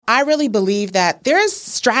I really believe that there is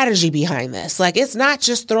strategy behind this. Like, it's not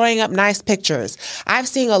just throwing up nice pictures. I've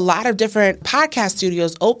seen a lot of different podcast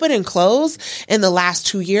studios open and close in the last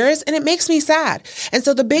 2 years, and it makes me sad. And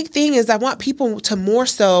so the big thing is I want people to more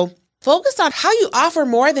so focus on how you offer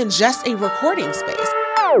more than just a recording space.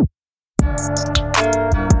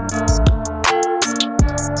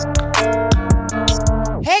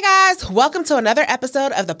 Hey guys, welcome to another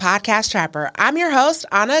episode of the Podcast Trapper. I'm your host,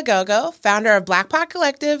 Anna Agogo, founder of Black Pod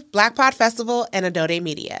Collective, Black Pod Festival, and Adode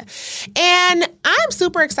Media. And I'm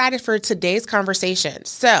super excited for today's conversation.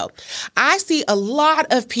 So I see a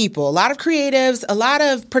lot of people, a lot of creatives, a lot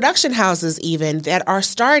of production houses even that are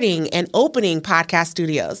starting and opening podcast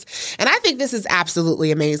studios. And I think this is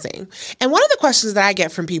absolutely amazing. And one of the questions that I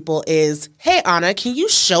get from people is, hey, Anna, can you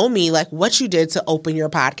show me like what you did to open your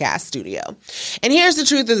podcast studio? And here's the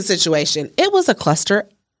truth of the situation. It was a cluster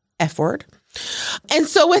F word. And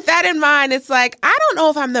so with that in mind, it's like, I don't know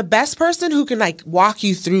if I'm the best person who can like walk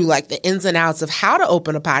you through like the ins and outs of how to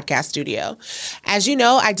open a podcast studio. As you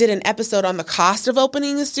know, I did an episode on the cost of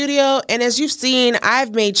opening the studio. And as you've seen,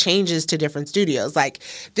 I've made changes to different studios. Like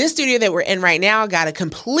this studio that we're in right now got a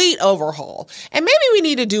complete overhaul. And maybe we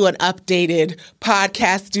need to do an updated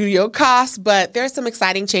podcast studio cost, but there's some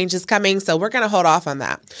exciting changes coming. So we're going to hold off on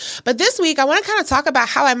that. But this week, I want to kind of talk about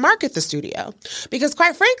how I market the studio. Because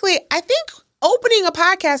quite frankly, I think opening a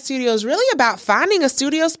podcast studio is really about finding a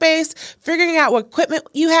studio space, figuring out what equipment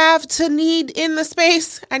you have to need in the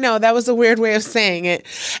space. I know that was a weird way of saying it.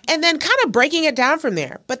 And then kind of breaking it down from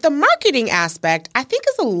there. But the marketing aspect, I think,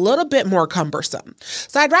 is a little bit more cumbersome.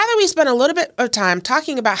 So I'd rather we spend a little bit of time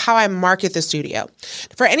talking about how I market the studio.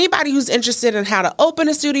 For anybody who's interested in how to open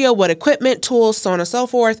a studio, what equipment, tools, so on and so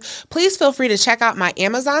forth, please feel free to check out my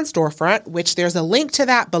Amazon storefront, which there's a link to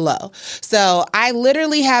that below. So I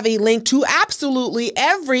literally have a link to absolutely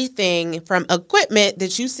everything from equipment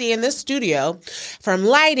that you see in this studio, from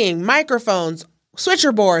lighting, microphones,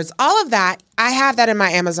 switcher boards, all of that. I have that in my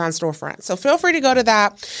Amazon storefront. So feel free to go to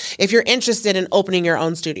that if you're interested in opening your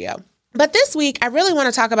own studio. But this week, I really want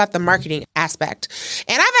to talk about the marketing aspect.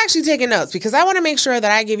 And I've actually taken notes because I want to make sure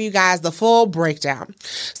that I give you guys the full breakdown.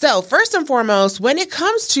 So first and foremost, when it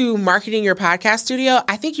comes to marketing your podcast studio,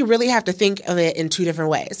 I think you really have to think of it in two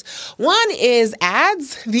different ways. One is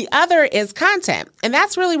ads, the other is content. And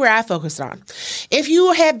that's really where I focused on. If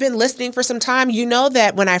you have been listening for some time, you know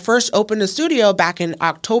that when I first opened the studio back in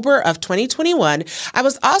October of 2021, I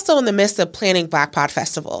was also in the midst of planning Black Pod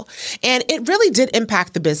Festival. And it really did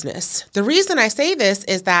impact the business. The reason I say this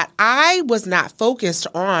is that I was not focused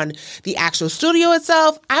on the actual studio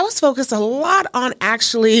itself. I was focused a lot on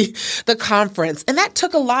actually the conference, and that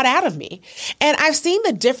took a lot out of me. And I've seen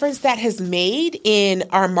the difference that has made in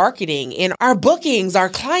our marketing, in our bookings, our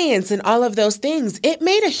clients, and all of those things. It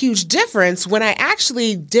made a huge difference when I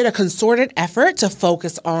actually did a concerted effort to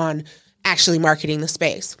focus on actually marketing the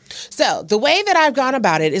space. So the way that I've gone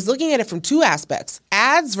about it is looking at it from two aspects,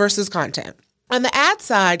 ads versus content. On the ad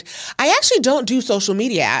side, I actually don't do social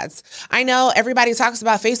media ads. I know everybody talks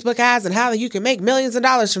about Facebook ads and how you can make millions of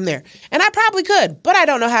dollars from there. And I probably could, but I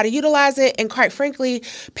don't know how to utilize it. And quite frankly,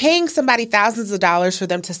 paying somebody thousands of dollars for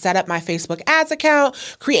them to set up my Facebook ads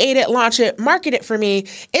account, create it, launch it, market it for me,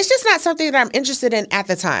 it's just not something that I'm interested in at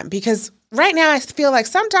the time because right now, I feel like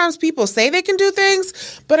sometimes people say they can do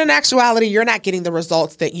things, but in actuality, you're not getting the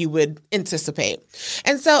results that you would anticipate.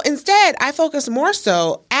 And so instead, I focus more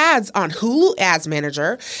so ads on Hulu Ads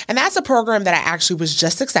Manager. And that's a program that I actually was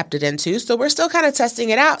just accepted into. So we're still kind of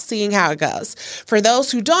testing it out, seeing how it goes. For those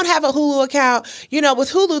who don't have a Hulu account, you know,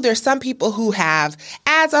 with Hulu, there's some people who have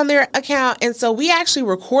ads on their account. And so we actually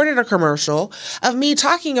recorded a commercial of me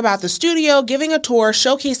talking about the studio, giving a tour,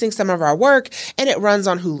 showcasing some of our work, and it runs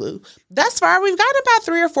on Hulu. Thus far, we've gotten about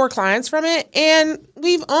 3 or 4 clients from it, and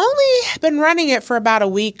we've only been running it for about a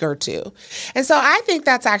week or two. And so I think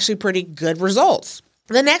that's actually pretty good results.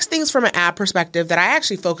 The next things from an ad perspective that I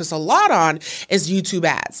actually focus a lot on is YouTube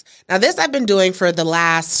ads. Now, this I've been doing for the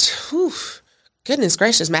last, goodness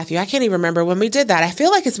gracious, Matthew, I can't even remember when we did that. I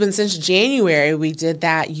feel like it's been since January we did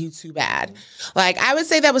that YouTube ad. Like, I would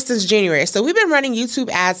say that was since January. So we've been running YouTube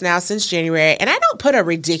ads now since January, and I don't put a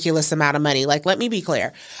ridiculous amount of money. Like, let me be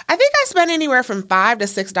clear. I think I spend anywhere from $5 to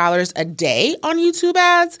 $6 a day on YouTube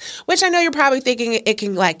ads, which I know you're probably thinking it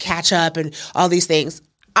can like catch up and all these things.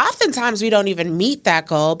 Oftentimes, we don't even meet that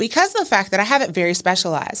goal because of the fact that I have it very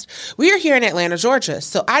specialized. We are here in Atlanta, Georgia,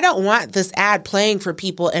 so I don't want this ad playing for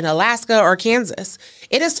people in Alaska or Kansas.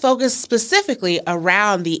 It is focused specifically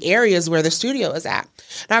around the areas where the studio is at.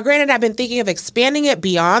 Now, granted, I've been thinking of expanding it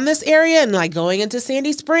beyond this area and like going into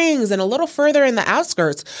Sandy Springs and a little further in the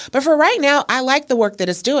outskirts. But for right now, I like the work that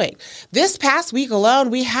it's doing. This past week alone,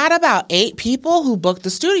 we had about 8 people who booked the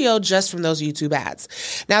studio just from those YouTube ads.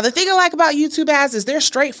 Now, the thing I like about YouTube ads is they're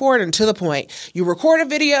straightforward and to the point. You record a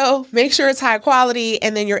video, make sure it's high quality,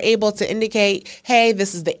 and then you're able to indicate, hey,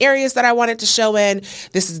 this is the areas that I want it to show in.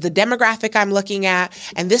 This is the demographic I'm looking at.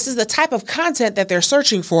 And this is the type of content that they're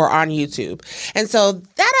searching for on YouTube. And so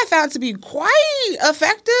that I found to be quite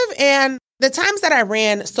effective. And the times that I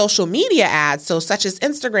ran social media ads, so such as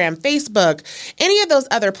Instagram, Facebook, any of those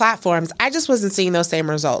other platforms, I just wasn't seeing those same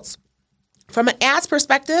results. From an ads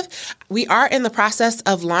perspective, we are in the process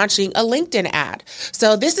of launching a LinkedIn ad.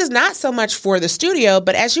 So this is not so much for the studio,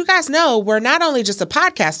 but as you guys know, we're not only just a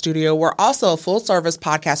podcast studio, we're also a full service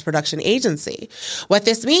podcast production agency. What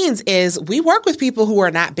this means is we work with people who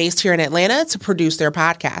are not based here in Atlanta to produce their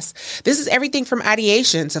podcasts. This is everything from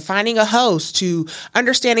ideation to finding a host to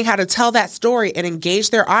understanding how to tell that story and engage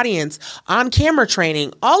their audience, on camera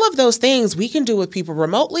training. All of those things we can do with people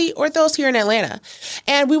remotely or those here in Atlanta.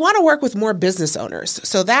 And we want to work with more business owners.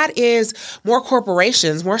 So that is more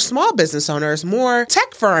corporations, more small business owners, more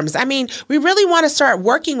tech firms. I mean, we really want to start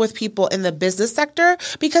working with people in the business sector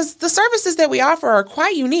because the services that we offer are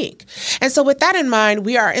quite unique. And so with that in mind,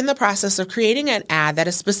 we are in the process of creating an ad that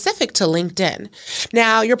is specific to LinkedIn.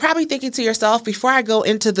 Now, you're probably thinking to yourself, before I go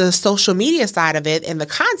into the social media side of it and the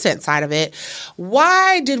content side of it,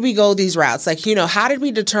 why did we go these routes? Like, how did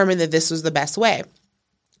we determine that this was the best way?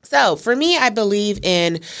 So for me, I believe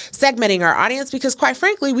in segmenting our audience because quite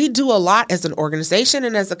frankly, we do a lot as an organization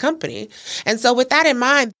and as a company. And so with that in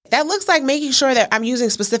mind, that looks like making sure that I'm using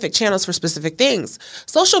specific channels for specific things.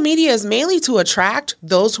 Social media is mainly to attract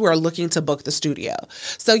those who are looking to book the studio.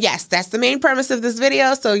 So yes, that's the main premise of this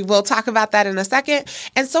video. So we'll talk about that in a second.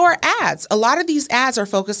 And so are ads. A lot of these ads are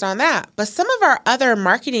focused on that. But some of our other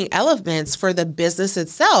marketing elements for the business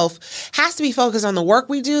itself has to be focused on the work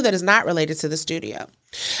we do that is not related to the studio.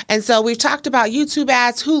 And so we've talked about YouTube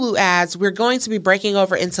ads, Hulu ads. We're going to be breaking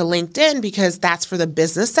over into LinkedIn because that's for the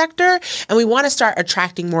business sector. And we want to start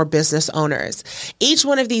attracting more business owners. Each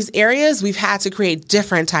one of these areas, we've had to create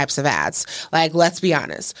different types of ads. Like, let's be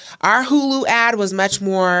honest, our Hulu ad was much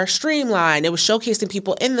more streamlined. It was showcasing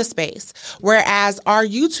people in the space, whereas our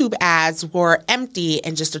YouTube ads were empty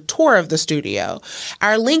and just a tour of the studio.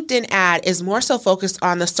 Our LinkedIn ad is more so focused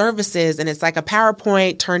on the services, and it's like a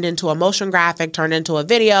PowerPoint turned into a motion graphic, turned into a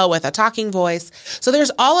video with a talking voice. So there's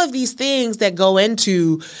all of these things that go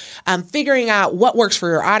into figuring out what works for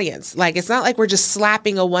your audience. Like, it's not like we're just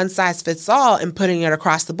slapping a one size fits all and putting it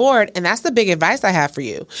across the board. And that's the big advice I have for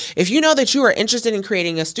you. If you know that you are interested in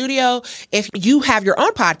creating a studio, if you have your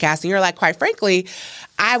own podcast and you're like, quite frankly,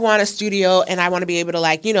 I want a studio and I want to be able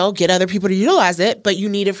to get other people to utilize it, but you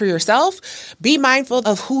need it for yourself. Be mindful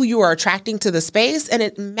of who you are attracting to the space. And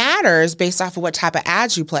it matters based off of what type of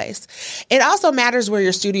ads you place. It also matters where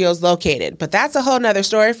your studio is located, but that's a whole nother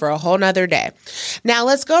story for a whole nother day. Now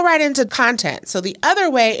let's go right into content. So the other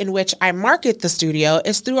way in which I market the studio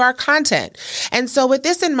is through our content. And so with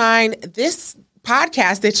this in mind, this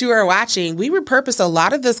podcast that you are watching, we repurpose a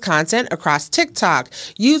lot of this content across TikTok,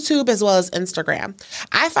 YouTube, as well as Instagram.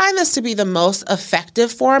 I find this to be the most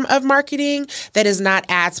effective form of marketing that is not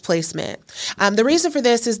ads placement. The reason for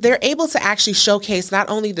this is they're able to actually showcase not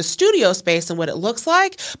only the studio space and what it looks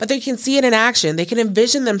like, but they can see it in action. They can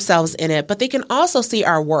envision themselves in it, but they can also see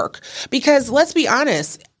our work. Because let's be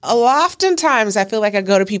honest, oftentimes I feel like I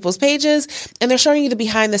go to people's pages and they're showing you the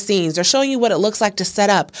behind the scenes. They're showing you what it looks like to set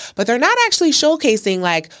up, but they're not actually showcasing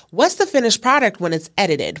like what's the finished product when it's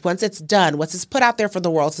edited, once it's done, once it's put out there for the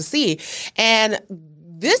world to see. And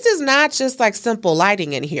this is not just like simple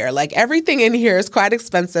lighting in here. Like everything in here is quite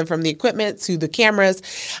expensive, from the equipment to the cameras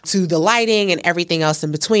to the lighting and everything else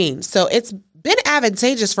in between. So it's been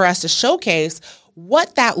advantageous for us to showcase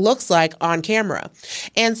what that looks like on camera.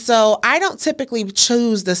 And so I don't typically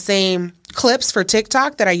choose the same clips for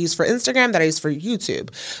TikTok that I use for Instagram, that I use for YouTube.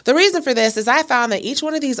 The reason for this is I found that each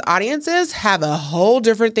one of these audiences have a whole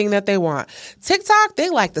different thing that they want. TikTok, they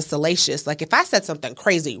like the salacious. Like if I said something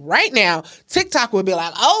crazy right now, TikTok would be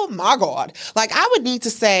like, oh my God. Like I would need to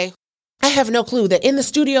say, I have no clue that in the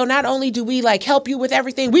studio, not only do we like help you with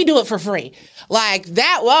everything, we do it for free. Like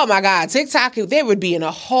that, oh my God, TikTok, they would be in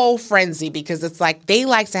a whole frenzy because it's like they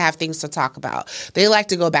like to have things to talk about. They like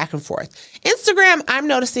to go back and forth. Instagram, I'm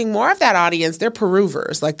noticing more of that audience. They're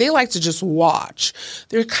perusers. Like they like to just watch.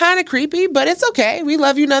 They're kind of creepy, but it's okay. We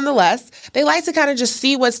love you nonetheless. They like to kind of just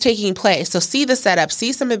see what's taking place. So see the setup,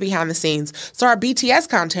 see some of the behind the scenes. So our BTS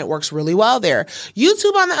content works really well there.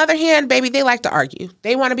 YouTube, on the other hand, baby, they like to argue.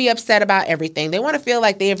 They want to be upset about everything. They want to feel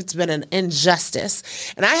like it's been an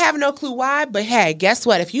injustice. And I have no clue why, but hey, guess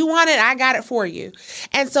what? If you want it, I got it for you.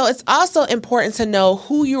 And so it's also important to know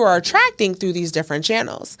who you are attracting through these different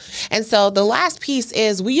channels. And so the last piece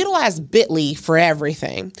is we utilize Bitly for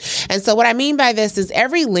everything. And so what I mean by this is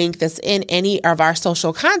every link that's in any of our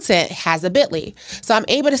social content has a Bitly. So I'm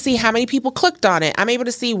able to see how many people clicked on it. I'm able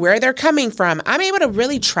to see where they're coming from. I'm able to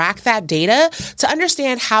really track that data to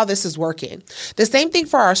understand how this is working. The same thing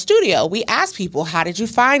for our studio. We ask people, how did you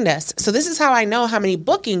find us? So this is how I know how many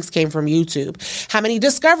bookings came from YouTube, how many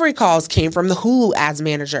discovery calls came from the Hulu ads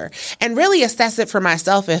manager, and really assess it for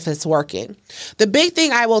myself if it's working. The big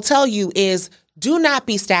thing I will tell you is do not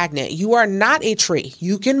be stagnant. You are not a tree.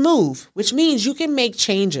 You can move, which means you can make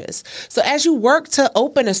changes. So as you work to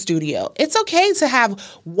open a studio, it's okay to have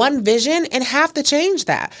one vision and have to change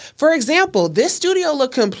that. For example, this studio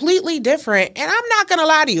looked completely different, and I'm not going to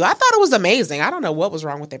lie to you. I thought it was amazing. I don't know what was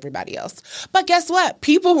wrong with everybody else. But guess what?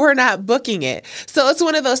 People were not booking it. So it's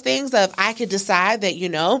one of those things of I could decide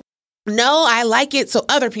that, no, I like it, so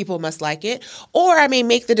other people must like it. Or I may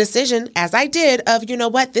make the decision, as I did, of,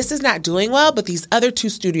 this is not doing well, but these other two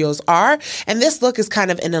studios are, and this look is kind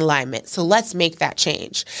of in alignment. So let's make that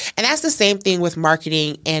change. And that's the same thing with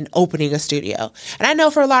marketing and opening a studio. And I know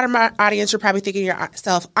for a lot of my audience, you're probably thinking to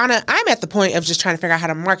yourself, Anna, I'm at the point of just trying to figure out how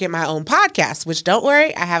to market my own podcast, which don't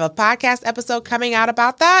worry, I have a podcast episode coming out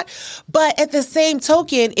about that. But at the same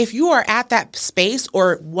token, if you are at that space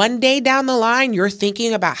or one day down the line, you're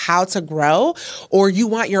thinking about how to grow, or you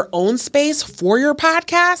want your own space for your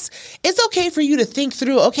podcast, it's okay for you to think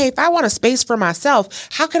through, okay, if I want a space for myself,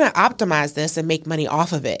 how can I optimize this and make money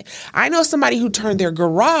off of it? I know somebody who turned their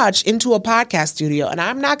garage into a podcast studio, and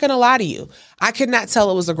I'm not going to lie to you. I could not tell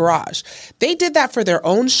it was a garage. They did that for their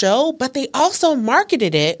own show, but they also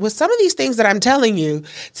marketed it with some of these things that I'm telling you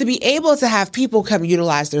to be able to have people come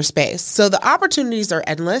utilize their space. So the opportunities are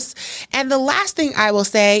endless. And the last thing I will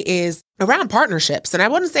say is around partnerships. And I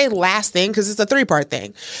wouldn't say last thing because it's a 3-part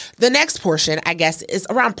thing. The next portion, I guess, is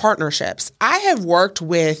around partnerships. I have worked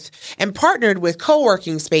with and partnered with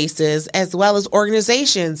co-working spaces as well as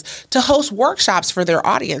organizations to host workshops for their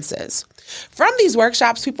audiences. From these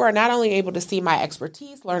workshops, people are not only able to see my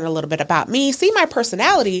expertise, learn a little bit about me, see my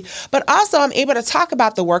personality, but also I'm able to talk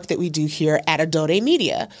about the work that we do here at Adode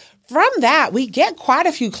Media. From that, we get quite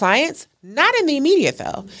a few clients, not in the immediate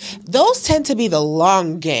though. Those tend to be the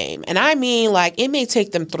long game. And I mean, like, it may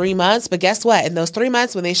take them 3 months, but guess what? In those 3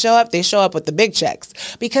 months, when they show up with the big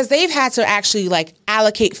checks because they've had to actually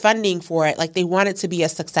allocate funding for it. Like they want it to be a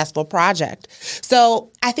successful project.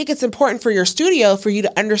 So I think it's important for your studio for you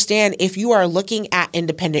to understand if you are looking at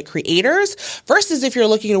independent creators versus if you're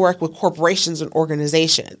looking to work with corporations and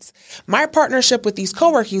organizations. My partnership with these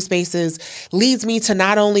co-working spaces leads me to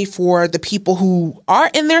not only for the people who are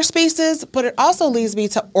in their spaces, but it also leads me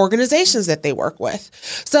to organizations that they work with.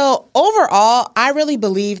 So overall, I really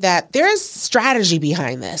believe that there's strategy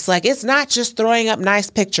behind this. Like it's not just throwing up nice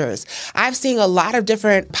pictures. I've seen a lot of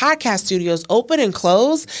different podcast studios open and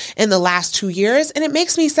close in the last 2 years, and it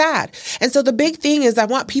makes me sad. And so the big thing is I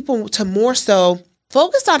want people to more so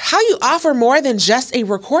focus on how you offer more than just a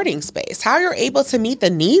recording space, how you're able to meet the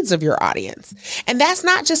needs of your audience. And that's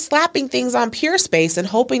not just slapping things on Peerspace and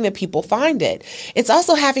hoping that people find it. It's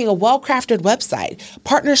also having a well-crafted website,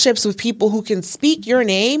 partnerships with people who can speak your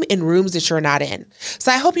name in rooms that you're not in. So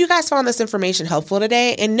I hope you guys found this information helpful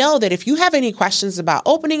today, and know that if you have any questions about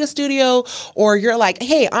opening a studio, or you're like,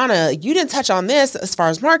 hey, Anna, you didn't touch on this as far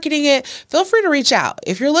as marketing it, feel free to reach out.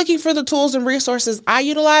 If you're looking for the tools and resources I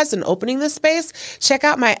utilized in opening this space, check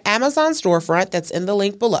out my Amazon storefront that's in the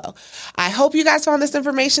link below. I hope you guys found this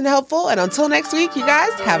information helpful, and until next week, you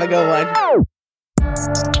guys have a good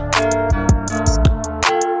one.